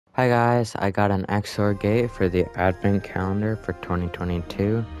Hi guys, I got an XOR Gate for the advent calendar for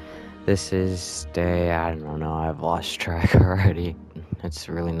 2022. This is day, I don't know, I've lost track already. It's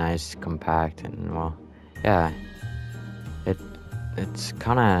really nice, compact, and well, yeah, it's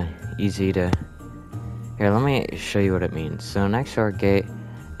kind of easy to... Here, let me show you what it means. So an XOR Gate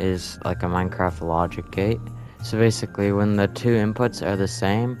is like a Minecraft logic gate. So basically, when the two inputs are the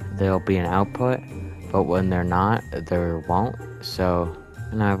same, there'll be an output, but when they're not, there won't. So,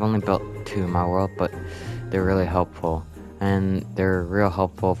 I've only built two in my world, but they're really helpful. And they're real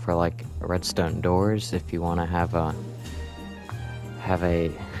helpful for like redstone doors if you want to have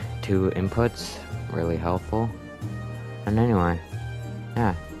a two inputs, really helpful. And anyway,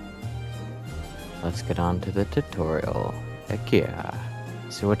 yeah. Let's get on to the tutorial. Heck yeah.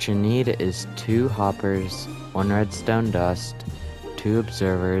 So what you need is 2 hoppers, 1 redstone dust, 2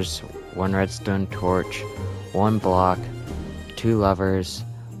 observers, 1 redstone torch, 1 block, 2 levers,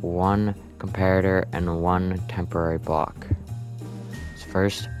 1 comparator, and 1 temporary block. So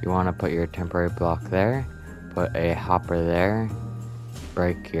first, you want to put your temporary block there, put a hopper there,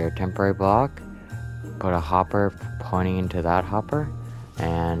 break your temporary block, put a hopper pointing into that hopper,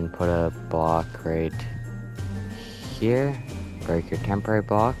 and put a block right here, break your temporary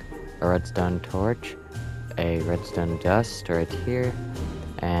block, a redstone torch, a redstone dust right here,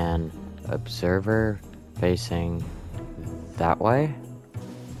 and observer facing that way,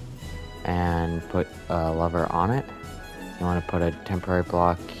 and put a lever on it. You want to put a temporary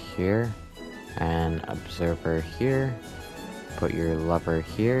block here, and observer here, put your lever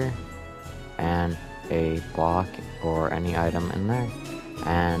here, and a block or any item in there,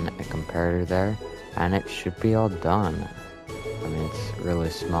 and a comparator there, and it should be all done. I mean, it's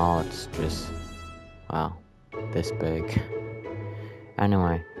really small, it's just, wow, this big.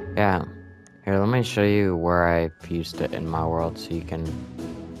 Anyway, yeah, here, let me show you where I've used it in my world so you can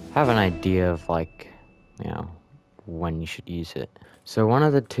have an idea of, like, when you should use it. So one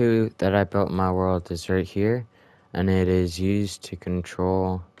of the 2 that I built in my world is right here, and it is used to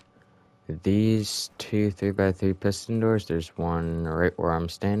control these 2 3x3 piston doors. There's one right where I'm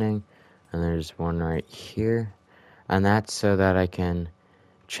standing, and there's one right here. And that's so that I can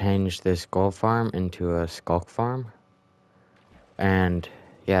change this gold farm into a skulk farm. And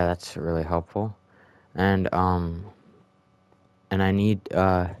yeah, that's really helpful. And I need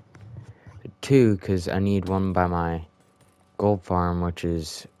 2, because I need one by my gold farm, which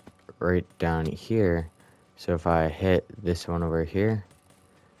is right down here. So if I hit this one over here,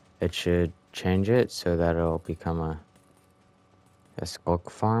 it should change it so that it'll become a skulk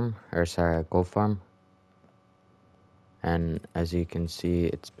farm, or sorry, a gold farm. And as you can see,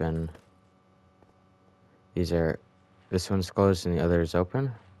 it's been, this one's closed and the other is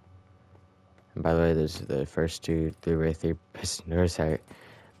open. And by the way, there's the first 2 3x3 piston doors I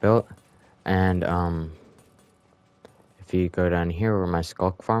built. And if you go down here where my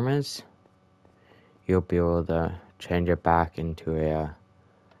skulk farm is, you'll be able to change it back into a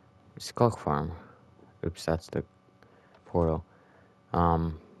skulk farm. Oops, that's the portal.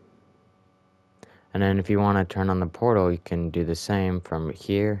 And then if you want to turn on the portal, you can do the same from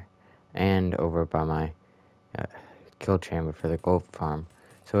here and over by my kill chamber for the gold farm.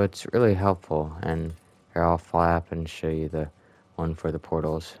 So it's really helpful, and here I'll fly up and show you the one for the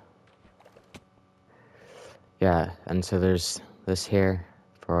portals. Yeah, and so there's this here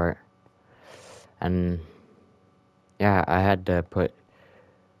for it. And yeah, I had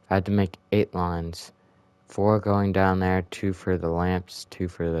to make 8 lines. 4 going down there, 2 for the lamps, 2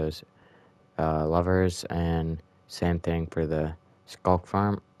 for those levers, and same thing for the skulk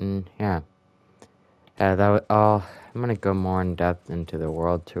farm. And yeah, that was all. I'm gonna go more in depth into the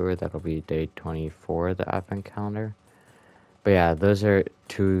world tour. That'll be day 24 of the advent calendar. But yeah, those are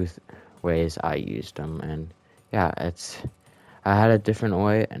 2 ways I used them. And yeah, I had a different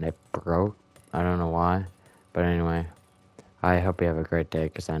way and it broke. I don't know why, but anyway, I hope you have a great day,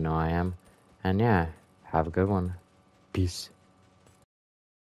 because I know I am. And yeah, have a good one. Peace.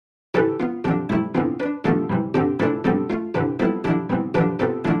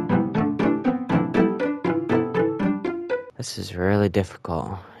 This is really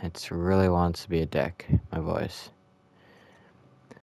difficult. It really wants to be a deck, my voice.